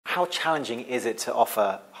How challenging is it to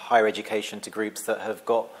offer higher education to groups that have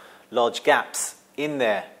got large gaps in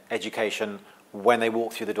their education when they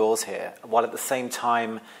walk through the doors here, while at the same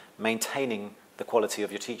time maintaining the quality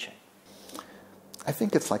of your teaching? I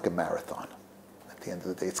think it's like a marathon. At the end of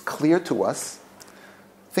the day, it's clear to us.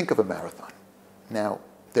 Think of a marathon. Now,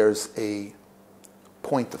 there's a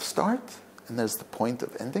point of start, and there's the point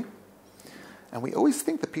of ending. And we always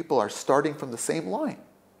think that people are starting from the same line.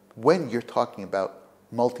 When you're talking about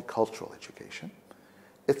multicultural education,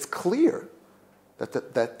 it's clear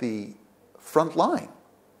that the front line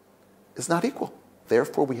is not equal.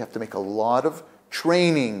 Therefore, we have to make a lot of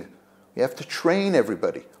training. We have to train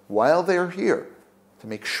everybody while they're here to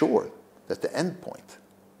make sure that the end point,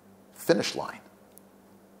 finish line,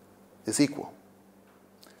 is equal.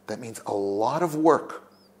 That means a lot of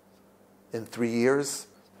work in 3 years,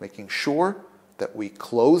 making sure that we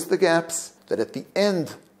close the gaps, that at the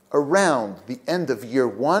end, around the end of year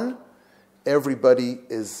one, everybody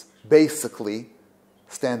is basically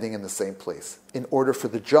standing in the same place in order for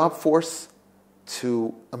the job force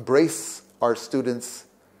to embrace our students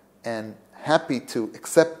and happy to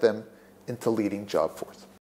accept them into leading job force.